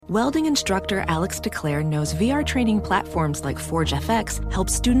Welding instructor Alex DeClaire knows VR training platforms like Forge FX help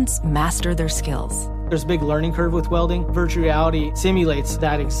students master their skills. There's a big learning curve with welding. Virtual reality simulates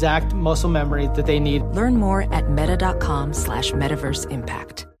that exact muscle memory that they need. Learn more at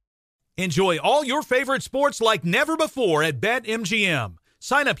meta.com/metaverseimpact. Enjoy all your favorite sports like never before at BetMGM.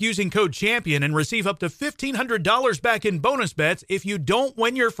 Sign up using code CHAMPION and receive up to $1,500 back in bonus bets if you don't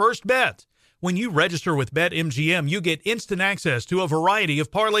win your first bet. When you register with BetMGM, you get instant access to a variety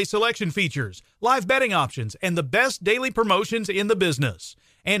of parlay selection features, live betting options, and the best daily promotions in the business.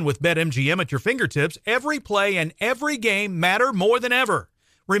 And with BetMGM at your fingertips, every play and every game matter more than ever.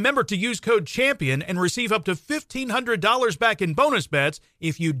 Remember to use code CHAMPION and receive up to $1,500 back in bonus bets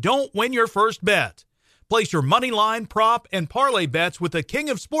if you don't win your first bet. Place your money line, prop, and parlay bets with the king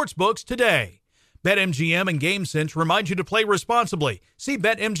of sportsbooks today. BetMGM and GameSense remind you to play responsibly. See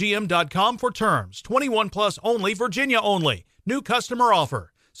BetMGM.com for terms. 21 plus only, Virginia only. New customer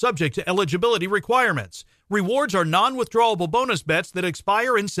offer. Subject to eligibility requirements. Rewards are non-withdrawable bonus bets that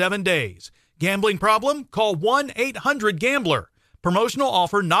expire in 7 days. Gambling problem? Call 1-800-GAMBLER. Promotional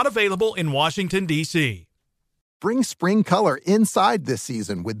offer not available in Washington, D.C. Bring spring color inside this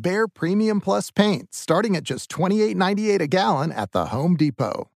season with Behr Premium Plus paint, starting at just $28.98 a gallon at the Home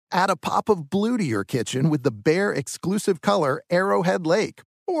Depot. Add a pop of blue to your kitchen with the Behr exclusive color Arrowhead Lake,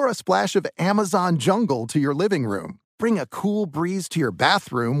 or a splash of Amazon Jungle to your living room. Bring a cool breeze to your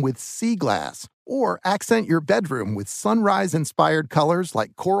bathroom with Sea Glass, or accent your bedroom with sunrise-inspired colors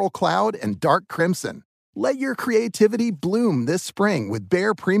like Coral Cloud and Dark Crimson. Let your creativity bloom this spring with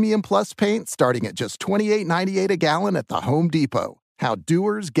Behr Premium Plus paint starting at just $28.98 a gallon at the Home Depot. How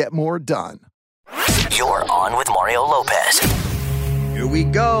doers get more done. You're on with Mario Lopez. Here we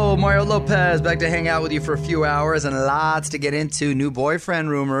go. Mario Lopez back to hang out with you for a few hours and lots to get into. New boyfriend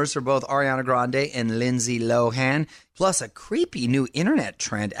rumors for both Ariana Grande and Lindsay Lohan, plus a creepy new internet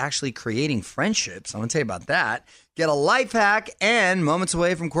trend actually creating friendships. I want to tell you about that. Get a life hack and moments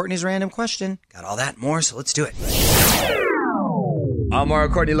away from Courtney's random question. Got all that and more, so let's do it. I'm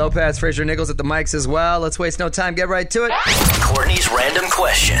Mario Courtney Lopez, Fraser Nichols at the mics as well. Let's waste no time. Get right to it. Courtney's random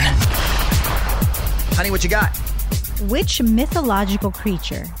question. Honey, what you got? Which mythological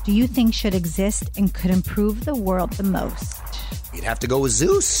creature do you think should exist and could improve the world the most? You'd have to go with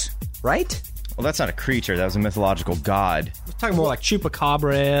Zeus, right? Well, that's not a creature. That was a mythological god. We're talking more like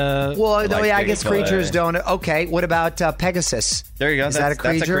Chupacabra. Well, no, Like yeah, I guess Bigfoot. creatures don't. Okay, what about Pegasus? There you go. Is that a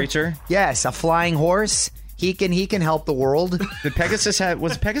creature? That's a creature. Yes, a flying horse. He can help the world. Did Pegasus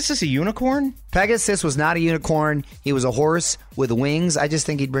was Pegasus a unicorn? Pegasus was not a unicorn. He was a horse with wings. I just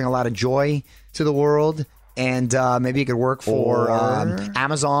think he'd bring a lot of joy to the world. And maybe he could work for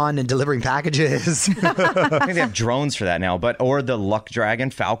Amazon and delivering packages. I think they have drones for that now. Or the luck dragon,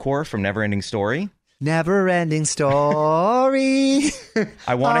 Falcor from Neverending Story. Never-ending story.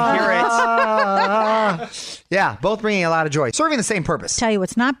 I want to hear it. Yeah, both bringing a lot of joy. Serving the same purpose. Tell you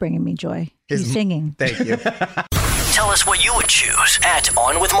what's not bringing me joy. He's singing. Thank you. Tell us what you would choose at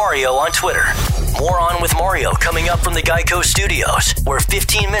On With Mario on Twitter. More On With Mario coming up from the Geico Studios, where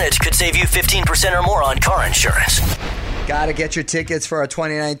 15 minutes could save you 15% or more on car insurance. Gotta get your tickets for our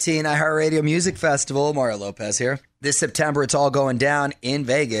 2019 iHeartRadio Music Festival. Mario Lopez here. This September, it's all going down in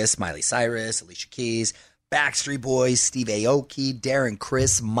Vegas. Miley Cyrus, Alicia Keys, Backstreet Boys, Steve Aoki, Darren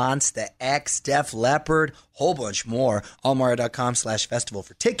Criss, Monsta X, Def Leppard, whole bunch more. allmario.com/festival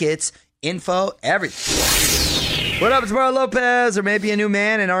for tickets, info, everything. What up, it's Mario Lopez. There may be a new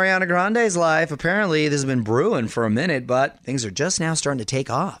man in Ariana Grande's life. Apparently, this has been brewing for a minute, but things are just now starting to take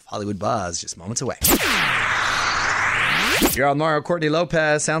off. Hollywood Buzz, just moments away. You're on Mario Courtney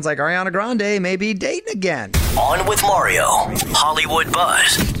Lopez. Sounds like Ariana Grande may be dating again. On with Mario, Hollywood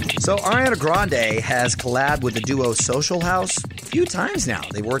Buzz. So Ariana Grande has collabed with the duo Social House a few times now.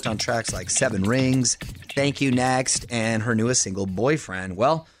 They worked on tracks like Seven Rings, Thank You Next, and her newest single, Boyfriend.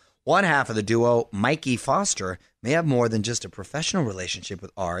 Well, one half of the duo, Mikey Foster, may have more than just a professional relationship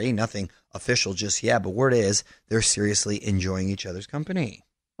with Ari. Nothing official just yet, but word is they're seriously enjoying each other's company.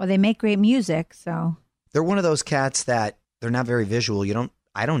 Well, they make great music, so. They're one of those cats that they're not very visual.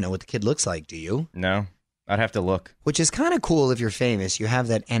 I don't know what the kid looks like, do you? No, I'd have to look. Which is kind of cool if you're famous. You have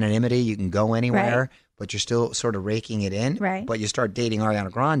that anonymity. You can go anywhere, Right. but you're still sort of raking it in. Right. But you start dating Ariana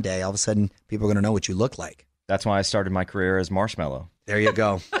Grande, all of a sudden people are going to know what you look like. That's why I started my career as Marshmallow. There you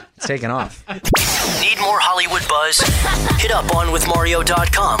go. It's taking off. Need more Hollywood buzz? Hit up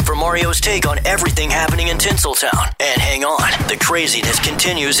onwithmario.com for Mario's take on everything happening in Tinseltown. And hang on, the craziness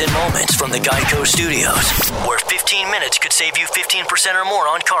continues in moments from the Geico Studios, where 15 minutes could save you 15% or more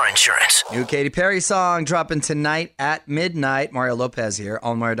on car insurance. New Katy Perry song dropping tonight at midnight. Mario Lopez here.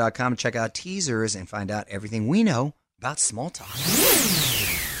 OnMario.com. Check out teasers and find out everything we know about small talk.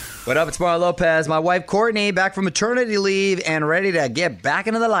 What up? It's Mario Lopez. My wife, Courtney, back from maternity leave and ready to get back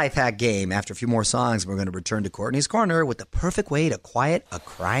into the life hack game. After a few more songs, we're going to return to Courtney's Corner with the perfect way to quiet a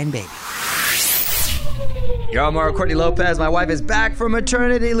crying baby. Yo, I'm Mario Courtney Lopez. My wife is back from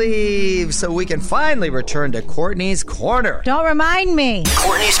maternity leave, so we can finally return to Courtney's Corner. Don't remind me.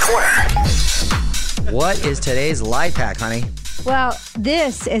 Courtney's Corner. What is today's life hack, honey? Well,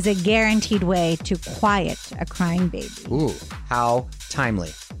 this is a guaranteed way to quiet a crying baby. Ooh, how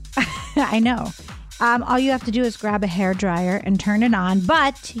timely. I know. All you have to do is grab a hairdryer and turn it on,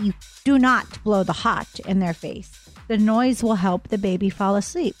 but you do not blow the hot in their face. The noise will help the baby fall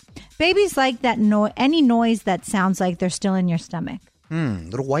asleep. Babies like that any noise that sounds like they're still in your stomach.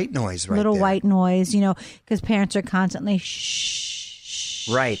 Little white noise right Little there. white noise, because parents are constantly shh.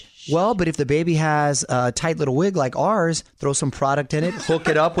 Right. Well, but if the baby has a tight little wig like ours, throw some product in it, hook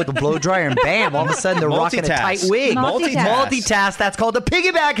it up with a blow dryer, and bam, all of a sudden they're rocking a tight wig. Multitask. That's called the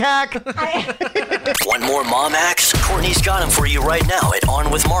piggyback hack. Want more mom hacks? Courtney's got them for you right now at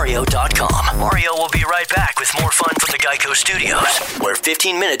OnWithMario.com. Mario will be right back with more fun from the Geico Studios, where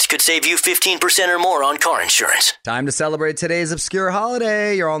 15 minutes could save you 15% or more on car insurance. Time to celebrate today's obscure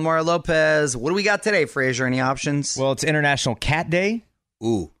holiday. You're on Mario Lopez. What do we got today, Fraser? Any options? Well, it's International Cat Day.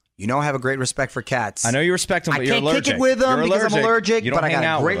 Ooh. You know I have a great respect for cats. I know you respect them, but you're allergic. I can't kick it with them because I'm allergic, but I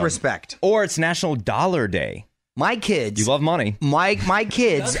got great respect. Or it's National Dollar Day. My kids... You love money. My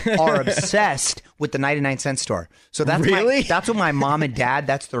kids are obsessed with the 99-cent store. So that's really? That's what my mom and dad,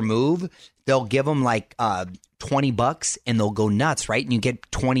 that's their move. They'll give them like $20 and they'll go nuts, right? And you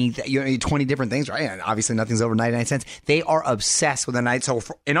get 20 different things, right? And obviously nothing's over 99 cents. They are obsessed with the night. So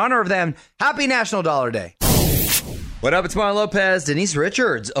in honor of them, happy National Dollar Day. What up? It's Mario Lopez. Denise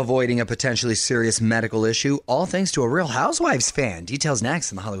Richards avoiding a potentially serious medical issue, all thanks to a Real Housewives fan. Details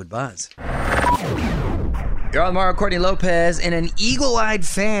next in the Hollywood Buzz. You're on Mario Courtney Lopez, and an eagle-eyed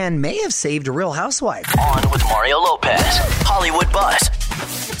fan may have saved a Real Housewife. On with Mario Lopez, Hollywood Buzz.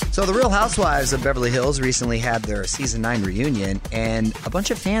 So the Real Housewives of Beverly Hills recently had their season 9 reunion, and a bunch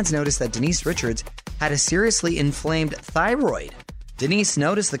of fans noticed that Denise Richards had a seriously inflamed thyroid. Denise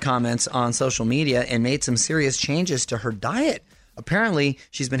noticed the comments on social media and made some serious changes to her diet. Apparently,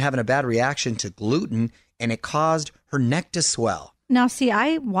 she's been having a bad reaction to gluten, and it caused her neck to swell. Now, see,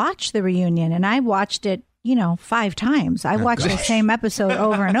 I watched the reunion, and I watched it, 5 times. I watched the same episode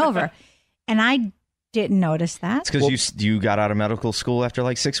over and over, and I didn't notice that. It's because you got out of medical school after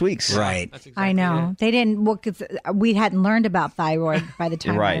like 6 weeks. Right. Exactly I know. They didn't. We hadn't learned about thyroid by the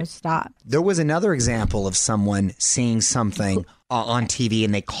time I stopped. There was another example of someone seeing something on TV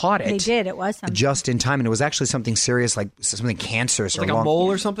and they caught it. They did. It was something. Just in time. And it was actually something serious, like something cancerous. Like a mole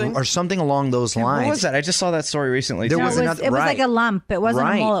or something? Or something along those lines. What was that? I just saw that story recently. There too. was another, it was like a lump. It wasn't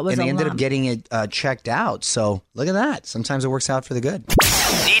a mole. It was a lump. And they ended up getting it checked out. So look at that. Sometimes it works out for the good.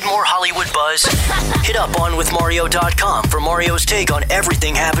 Need more Hollywood buzz? Hit up OnWithMario.com for Mario's take on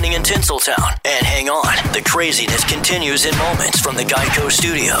everything happening in Tinseltown. And hang on, the craziness continues in moments from the Geico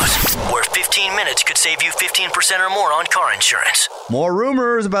Studios, where 15 minutes could save you 15% or more on car insurance. More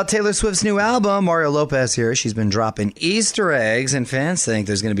rumors about Taylor Swift's new album. Mario Lopez here. She's been dropping Easter eggs, and fans think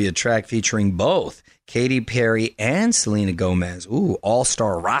there's going to be a track featuring both Katy Perry and Selena Gomez. Ooh,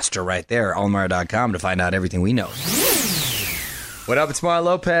 all-star roster right there. Allmario.com to find out everything we know. What up? It's Mario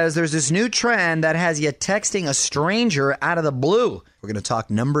Lopez. There's this new trend that has you texting a stranger out of the blue. We're going to talk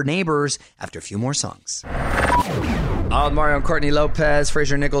number neighbors after a few more songs. I'm Mario and Courtney Lopez.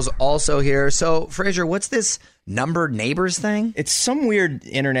 Fraser Nichols also here. So, Fraser, what's this numbered neighbors thing? It's some weird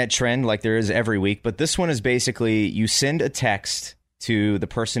internet trend like there is every week, but this one is basically you send a text to the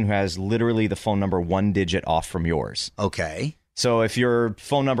person who has literally the phone number 1 digit off from yours. Okay. So if your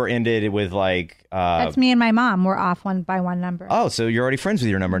phone number ended with like... That's me and my mom. We're off one by one number. Oh, so you're already friends with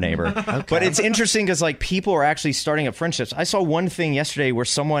your number neighbor. Okay. But it's interesting because like people are actually starting up friendships. I saw one thing yesterday where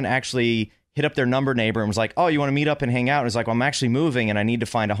someone actually hit up their number neighbor and was like, oh, you want to meet up and hang out? And it's like, well, I'm actually moving and I need to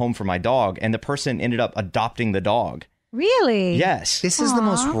find a home for my dog. And the person ended up adopting the dog. Really? Yes. This is the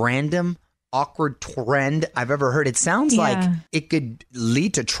most random, awkward trend I've ever heard. It sounds like it could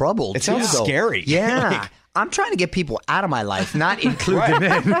lead to trouble. It sounds scary. Yeah. I'm trying to get people out of my life, not include them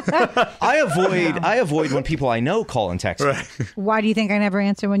in. I avoid when people I know call and text me. Why do you think I never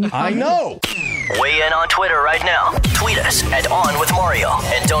answer when you call I me? know. Weigh in on Twitter right now. Tweet us at OnWithMario.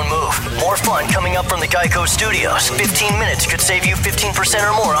 And don't move. More fun coming up from the Geico Studios. 15 minutes could save you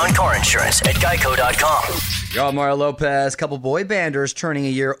 15% or more on car insurance at Geico.com. Y'all, Mario Lopez, couple boy banders turning a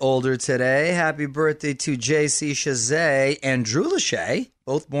year older today. Happy birthday to JC Chazé and Drew Lachey,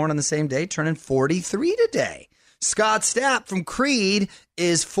 both born on the same day, turning 43 today. Scott Stapp from Creed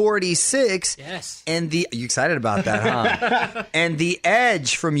is 46. Yes. And you excited about that, huh? And The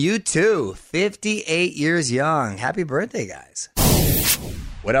Edge from U2, 58 years young. Happy birthday, guys.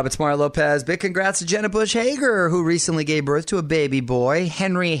 What up, it's Mario Lopez. Big congrats to Jenna Bush Hager, who recently gave birth to a baby boy,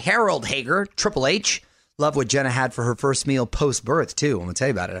 Henry Harold Hager, Triple H. Love what Jenna had for her first meal post-birth, too. I'm going to tell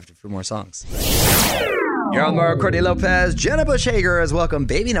you about it after a few more songs. You're on Mario Courtney Lopez. Jenna Bush Hager has welcomed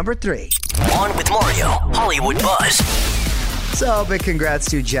baby number 3. On with Mario, Hollywood Buzz. So, big congrats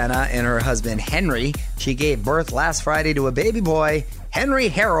to Jenna and her husband, Henry. She gave birth last Friday to a baby boy, Henry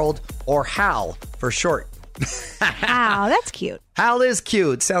Harold, or Hal for short. Wow, that's cute. Hal is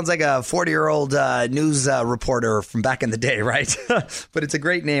cute. Sounds like a 40-year-old news reporter from back in the day, right? But it's a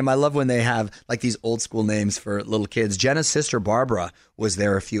great name. I love when they have like these old school names for little kids. Jenna's sister, Barbara, was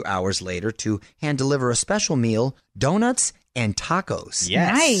there a few hours later to hand deliver a special meal, donuts and tacos.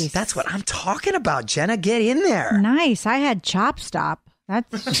 Yes. Nice. That's what I'm talking about, Jenna. Get in there. Nice. I had Chop Stop.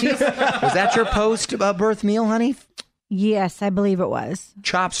 Was that your post-birth meal, honey? Yes, I believe it was.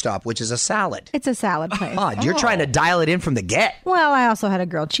 Chop Stop, which is a salad. It's a salad place. Odd. You're trying to dial it in from the get. Well, I also had a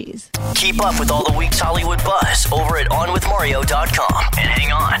grilled cheese. Keep up with all the week's Hollywood buzz over at OnWithMario.com. And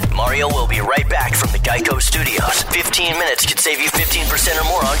hang on, Mario will be right back from the Geico Studios. 15 minutes could save you 15% or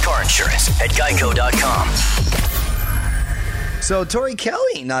more on car insurance at Geico.com. So Tori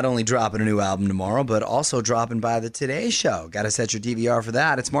Kelly not only dropping a new album tomorrow, but also dropping by the Today Show. Got to set your DVR for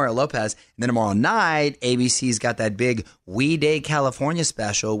that. It's Mario Lopez. And then tomorrow night, ABC's got that big We Day California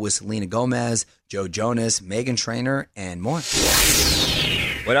special with Selena Gomez, Joe Jonas, Meghan Trainor, and more.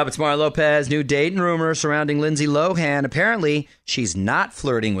 What up? It's Mario Lopez. New dating rumor surrounding Lindsay Lohan. Apparently, she's not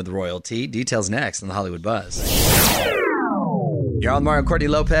flirting with royalty. Details next on the Hollywood Buzz. You're on Mario Courtney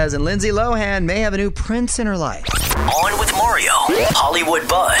Lopez, and Lindsay Lohan may have a new prince in her life. On with Mario, Hollywood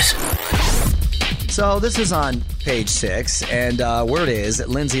Buzz. So this is on page 6, and word is that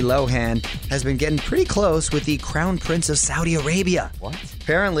Lindsay Lohan has been getting pretty close with the Crown Prince of Saudi Arabia. What?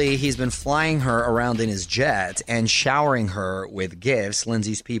 Apparently, he's been flying her around in his jet and showering her with gifts.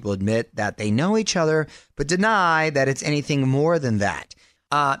 Lindsay's people admit that they know each other, but deny that it's anything more than that.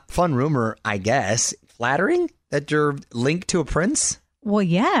 Fun rumor, I guess. Flattering that you're linked to a prince? Well,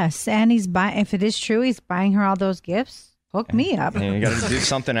 yes. And if it is true, he's buying her all those gifts. Hook me up. And you got to do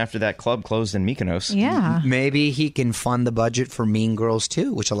something after that club closed in Mykonos. Yeah. Maybe he can fund the budget for Mean Girls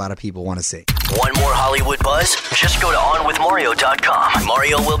 2, which a lot of people want to see. Want more Hollywood buzz? Just go to OnWithMario.com.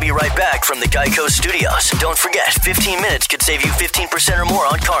 Mario will be right back from the Geico Studios. Don't forget, 15 minutes could save you 15% or more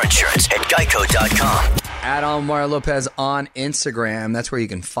on car insurance at Geico.com. Add on Mario Lopez on Instagram. That's where you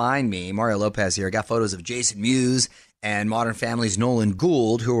can find me. Mario Lopez here. I got photos of Jason Mewes and Modern Family's Nolan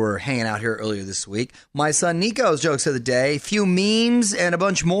Gould, who were hanging out here earlier this week. My son Nico's jokes of the day, few memes, and a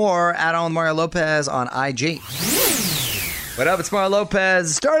bunch more. Add on Mario Lopez on IG. What up? It's Mario Lopez.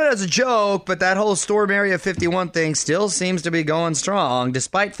 It started as a joke, but that whole Storm Area 51 thing still seems to be going strong,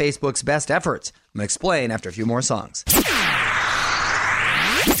 despite Facebook's best efforts. I'm going to explain after a few more songs.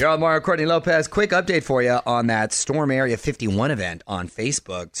 You're on Mario Courtney Lopez. Quick update for you on that Storm Area 51 event on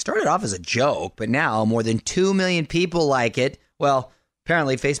Facebook. Started off as a joke, but now more than 2 million people like it. Well,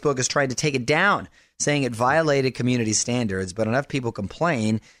 apparently Facebook has tried to take it down, saying it violated community standards, but enough people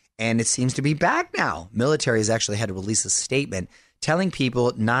complain, and it seems to be back now. Military has actually had to release a statement telling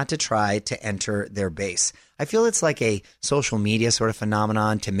people not to try to enter their base. I feel it's like a social media sort of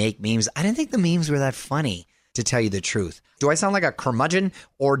phenomenon to make memes. I didn't think the memes were that funny, to tell you the truth. Do I sound like a curmudgeon,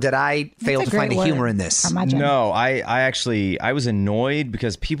 or did I fail to find a humor in this? Curmudgeon. No, I was annoyed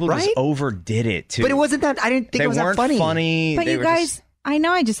because people just overdid it too. But it wasn't that. I didn't think it was that funny. funny. But you guys, I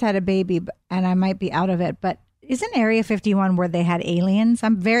know I just had a baby, and I might be out of it, but isn't Area 51 where they had aliens?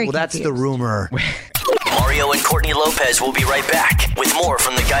 I'm very confused. That's the rumor. Mario and Courtney Lopez will be right back with more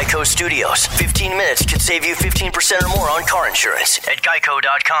from the Geico Studios. 15 minutes could save you 15% or more on car insurance at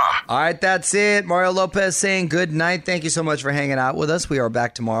Geico.com. All right, that's it. Mario Lopez saying good night. Thank you so much for hanging out with us. We are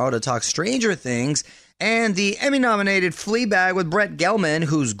back tomorrow to talk Stranger Things and the Emmy-nominated Fleabag with Brett Gelman,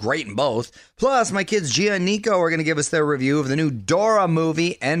 who's great in both. Plus, my kids Gia and Nico are going to give us their review of the new Dora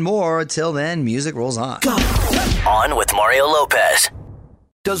movie and more. Till then, music rolls on. Go. On with Mario Lopez.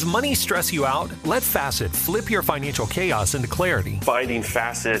 Does money stress you out? Let Facet flip your financial chaos into clarity. Finding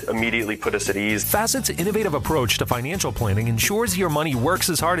Facet immediately put us at ease. Facet's innovative approach to financial planning ensures your money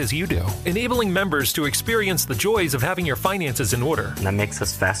works as hard as you do, enabling members to experience the joys of having your finances in order. And that makes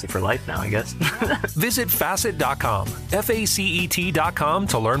us Facet for life now, I guess. Visit Facet.com, FACET.com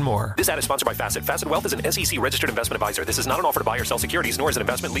to learn more. This ad is sponsored by Facet. Facet Wealth is an SEC registered investment advisor. This is not an offer to buy or sell securities, nor is it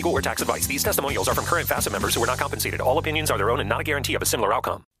investment, legal, or tax advice. These testimonials are from current Facet members who are not compensated. All opinions are their own and not a guarantee of a similar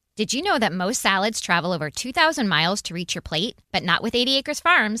outcome. Did you know that most salads travel over 2,000 miles to reach your plate? But not with 80 Acres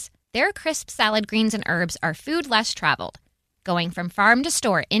Farms. Their crisp salad greens and herbs are food less traveled, going from farm to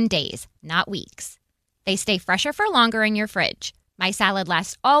store in days, not weeks. They stay fresher for longer in your fridge. My salad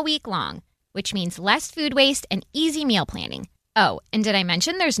lasts all week long, which means less food waste and easy meal planning. Oh, and did I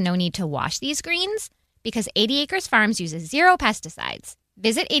mention there's no need to wash these greens? Because 80 Acres Farms uses 0 pesticides.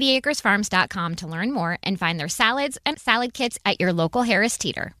 Visit 80acresfarms.com to learn more and find their salads and salad kits at your local Harris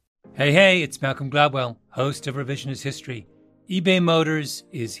Teeter. Hey, it's Malcolm Gladwell, host of Revisionist History. eBay Motors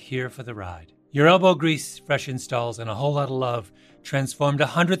is here for the ride. Your elbow grease, fresh installs, and a whole lot of love transformed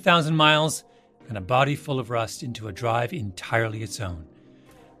 100,000 miles and a body full of rust into a drive entirely its own.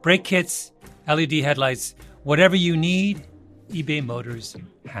 Brake kits, LED headlights, whatever you need, eBay Motors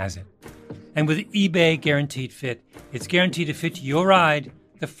has it. And with eBay Guaranteed Fit, it's guaranteed to fit your ride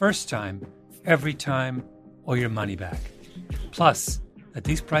the first time, every time, or your money back. Plus, at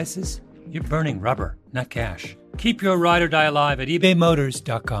these prices, you're burning rubber, not cash. Keep your ride or die alive at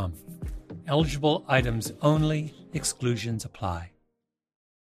ebaymotors.com. Eligible items only. Exclusions apply.